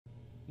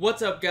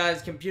What's up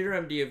guys, Computer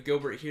MD of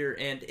Gilbert here,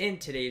 and in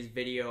today's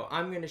video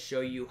I'm going to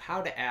show you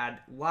how to add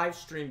live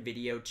stream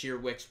video to your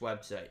Wix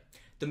website.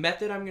 The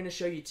method I'm going to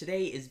show you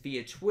today is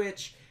via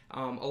Twitch.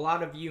 A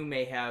lot of you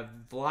may have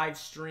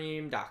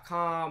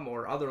livestream.com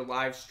or other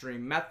live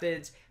stream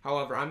methods.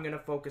 However, I'm going to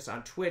focus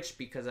on Twitch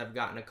because I've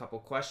gotten a couple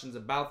questions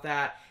about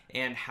that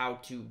and how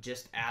to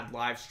just add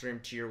live stream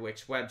to your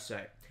Wix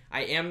website.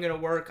 I am going to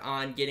work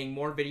on getting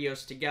more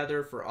videos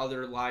together for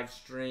other live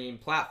stream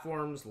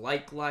platforms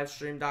like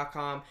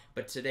livestream.com,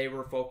 but today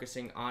we're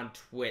focusing on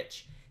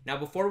Twitch. Now,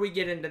 before we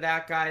get into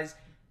that, guys,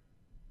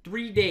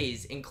 3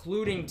 days,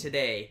 including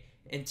today,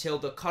 until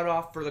the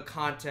cutoff for the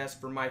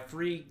contest for my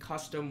free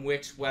custom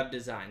Wix web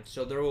design.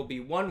 So there will be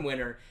one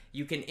winner.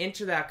 You can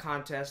enter that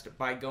contest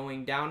by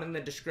going down in the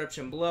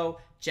description below,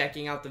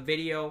 checking out the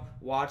video,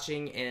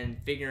 watching, and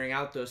figuring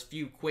out those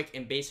few quick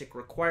and basic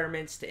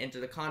requirements to enter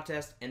the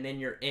contest, and then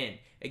you're in.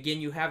 Again,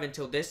 you have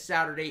until this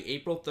Saturday,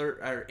 April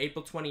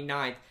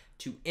 29th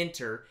to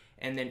enter,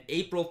 and then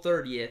April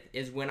 30th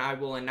is when I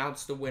will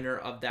announce the winner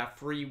of that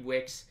free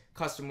Wix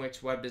custom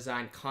Wix web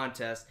design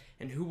contest.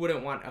 And who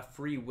wouldn't want a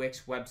free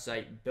Wix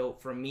website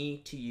built from me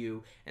to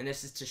you? And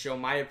this is to show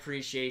my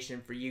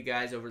appreciation for you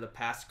guys over the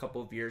past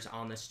couple of years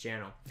on this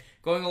channel.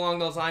 Going along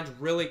those lines,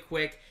 really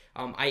quick,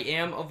 I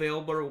am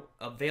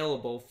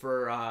available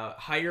for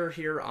hire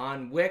here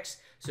on Wix.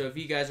 So if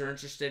you guys are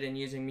interested in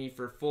using me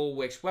for full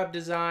Wix web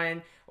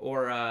design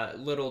or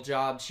little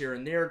jobs here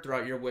and there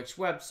throughout your Wix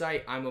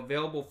website, I'm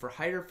available for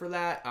hire for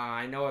that.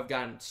 I know I've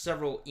gotten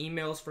several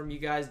emails from you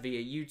guys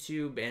via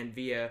YouTube and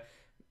via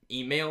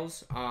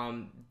emails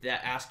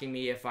that asking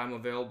me if I'm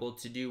available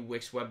to do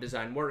Wix web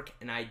design work,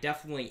 and I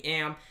definitely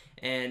am.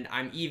 And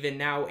I'm even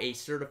now a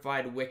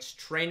certified Wix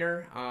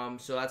trainer,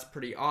 so that's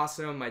pretty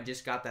awesome. I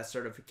just got that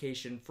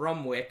certification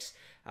from Wix,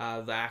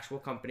 the actual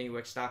company,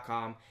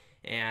 Wix.com,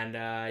 and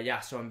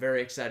yeah, so I'm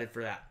very excited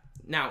for that.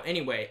 Now,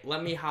 anyway,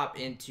 let me hop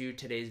into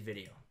today's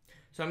video.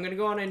 So I'm going to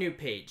go on a new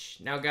page.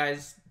 Now,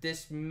 guys,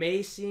 this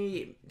may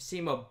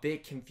seem a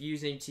bit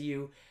confusing to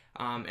you,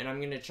 and I'm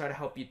going to try to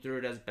help you through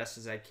it as best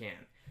as I can.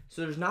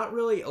 So there's not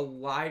really a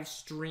live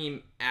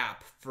stream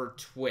app for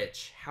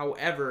Twitch.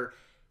 However,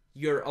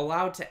 you're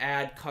allowed to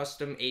add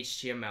custom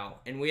HTML,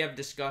 and we have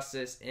discussed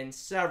this in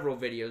several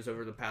videos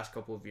over the past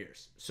couple of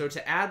years. So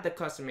to add the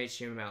custom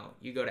HTML,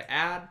 you go to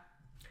Add,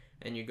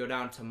 and you go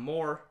down to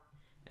More,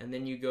 and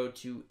then you go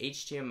to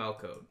HTML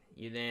code.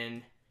 You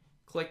then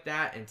click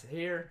that into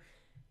here,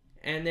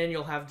 and then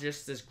you'll have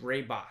just this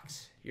gray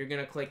box. You're going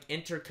to click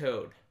Enter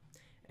Code,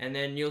 and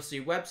then you'll see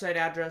website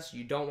address.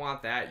 You don't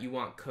want that. You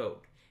want code.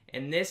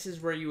 And this is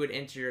where you would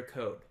enter your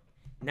code.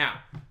 Now,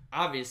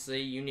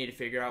 obviously, you need to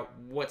figure out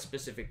what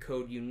specific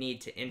code you need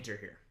to enter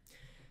here.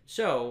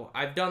 So,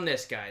 I've done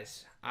this,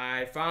 guys.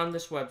 I found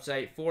this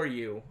website for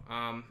you,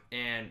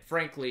 and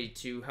frankly,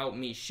 to help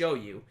me show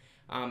you.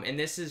 And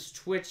this is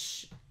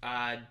Twitch,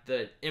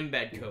 the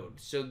embed code.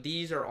 So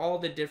these are all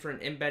the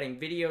different embedding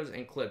videos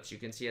and clips you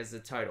can see as the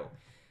title.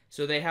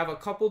 So they have a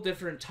couple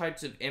different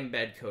types of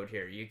embed code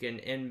here. You can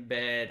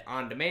embed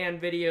on-demand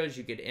videos,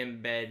 you could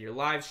embed your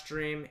live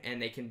stream,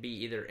 and they can be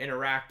either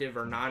interactive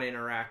or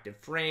non-interactive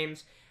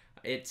frames.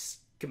 It's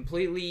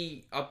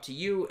completely up to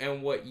you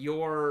and what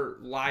your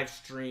live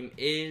stream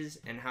is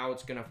and how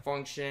it's going to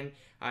function.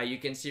 You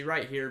can see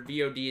right here,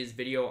 VOD is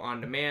video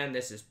on demand.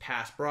 This is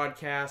past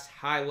broadcasts,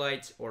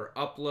 highlights, or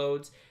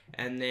uploads.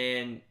 And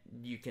then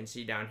you can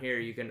see down here,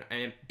 you can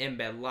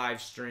embed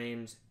live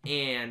streams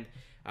and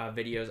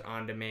videos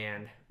on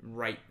demand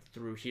right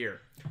through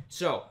here.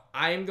 So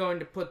I am going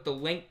to put the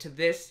link to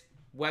this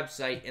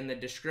website in the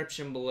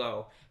description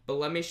below, but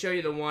let me show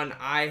you the one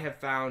I have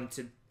found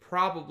to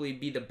probably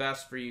be the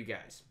best for you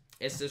guys.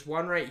 It's this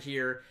one right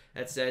here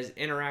that says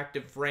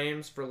interactive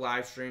frames for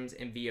live streams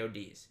and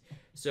VODs.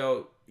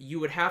 So you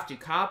would have to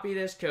copy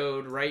this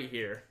code right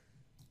here,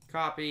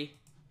 copy,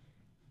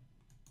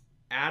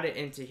 add it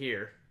into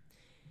here.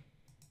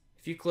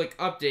 If you click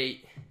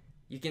update,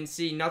 you can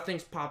see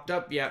nothing's popped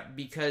up yet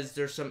because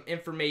there's some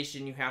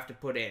information you have to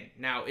put in.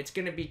 Now, it's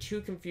going to be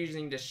too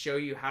confusing to show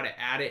you how to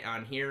add it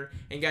on here.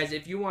 And guys,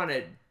 if you want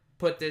to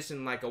put this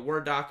in like a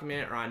Word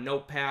document or on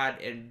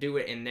Notepad and do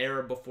it in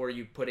there before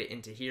you put it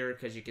into here,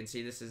 because you can see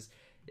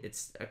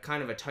it's a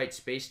kind of a tight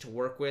space to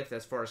work with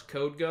as far as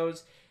code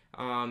goes,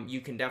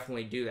 you can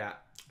definitely do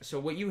that. So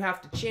what you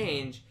have to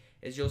change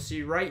is you'll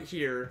see right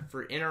here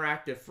for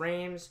interactive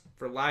frames,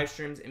 for live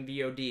streams and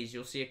VODs,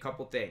 you'll see a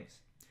couple things.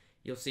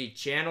 You'll see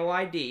channel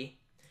ID.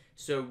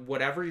 So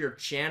whatever your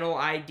channel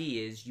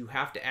ID is, you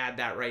have to add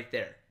that right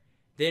there.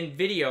 Then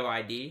video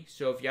ID.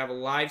 So if you have a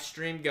live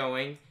stream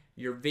going,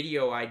 your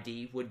video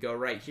ID would go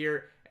right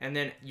here. And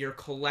then your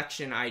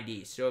collection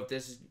ID. So if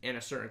this is in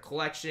a certain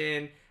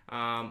collection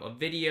of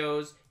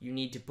videos, you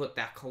need to put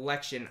that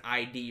collection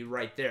ID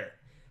right there.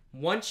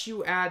 Once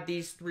you add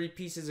these three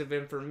pieces of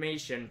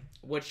information,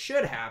 what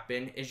should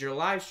happen is your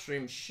live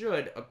stream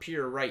should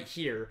appear right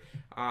here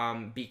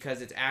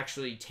because it's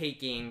actually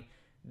taking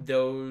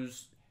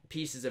those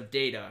pieces of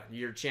data,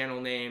 your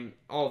channel name,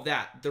 all of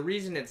that. The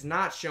reason it's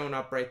not showing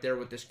up right there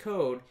with this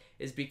code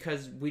is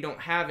because we don't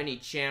have any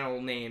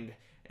channel named,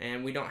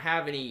 and we don't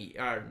have any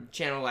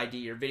channel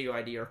ID or video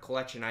ID or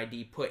collection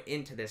ID put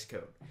into this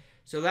code.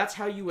 So that's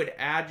how you would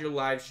add your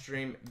live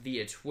stream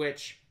via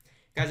Twitch.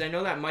 Guys, I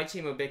know that might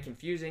seem a bit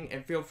confusing,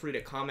 and feel free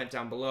to comment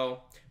down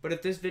below. But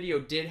if this video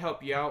did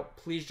help you out,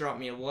 please drop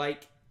me a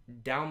like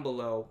down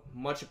below.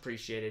 Much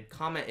appreciated.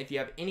 Comment if you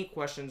have any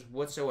questions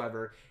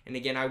whatsoever. And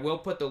again, I will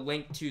put the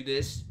link to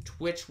this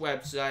Twitch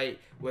website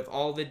with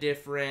all the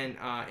different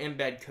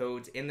embed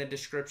codes in the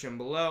description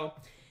below.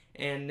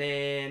 And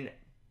then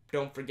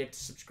don't forget to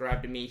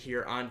subscribe to me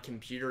here on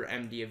Computer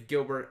MD of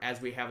Gilbert,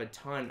 as we have a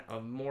ton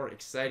of more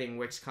exciting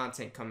Wix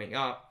content coming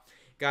up.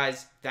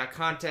 Guys, that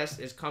contest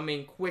is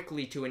coming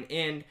quickly to an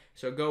end,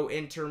 so go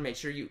enter. Make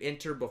sure you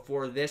enter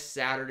before this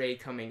Saturday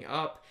coming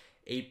up,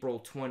 April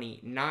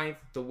 29th.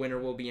 The winner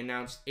will be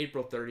announced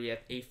April 30th.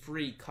 A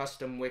free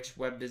custom Wix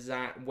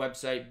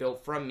website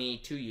built from me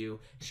to you.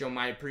 Show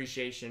my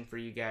appreciation for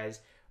you guys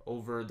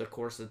over the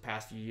course of the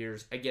past few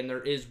years. Again,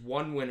 there is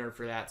one winner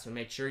for that, so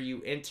make sure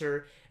you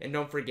enter. And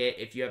don't forget,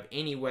 if you have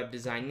any web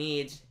design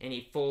needs,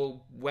 any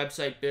full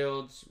website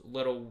builds,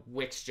 little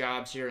Wix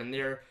jobs here and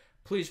there,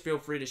 please feel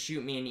free to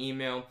shoot me an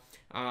email.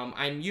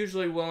 I'm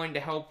usually willing to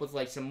help with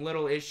like some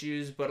little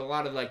issues, but a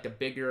lot of like the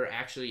bigger,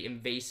 actually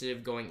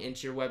invasive, going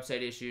into your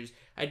website issues,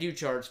 I do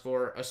charge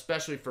for,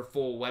 especially for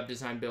full web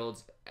design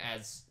builds,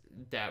 as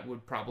that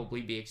would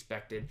probably be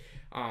expected.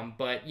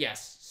 But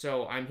yes,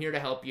 so I'm here to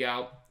help you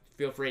out.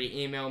 Feel free to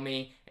email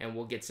me and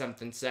we'll get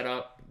something set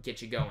up,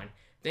 get you going.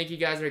 Thank you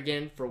guys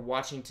again for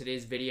watching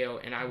today's video,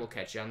 and I will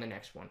catch you on the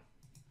next one.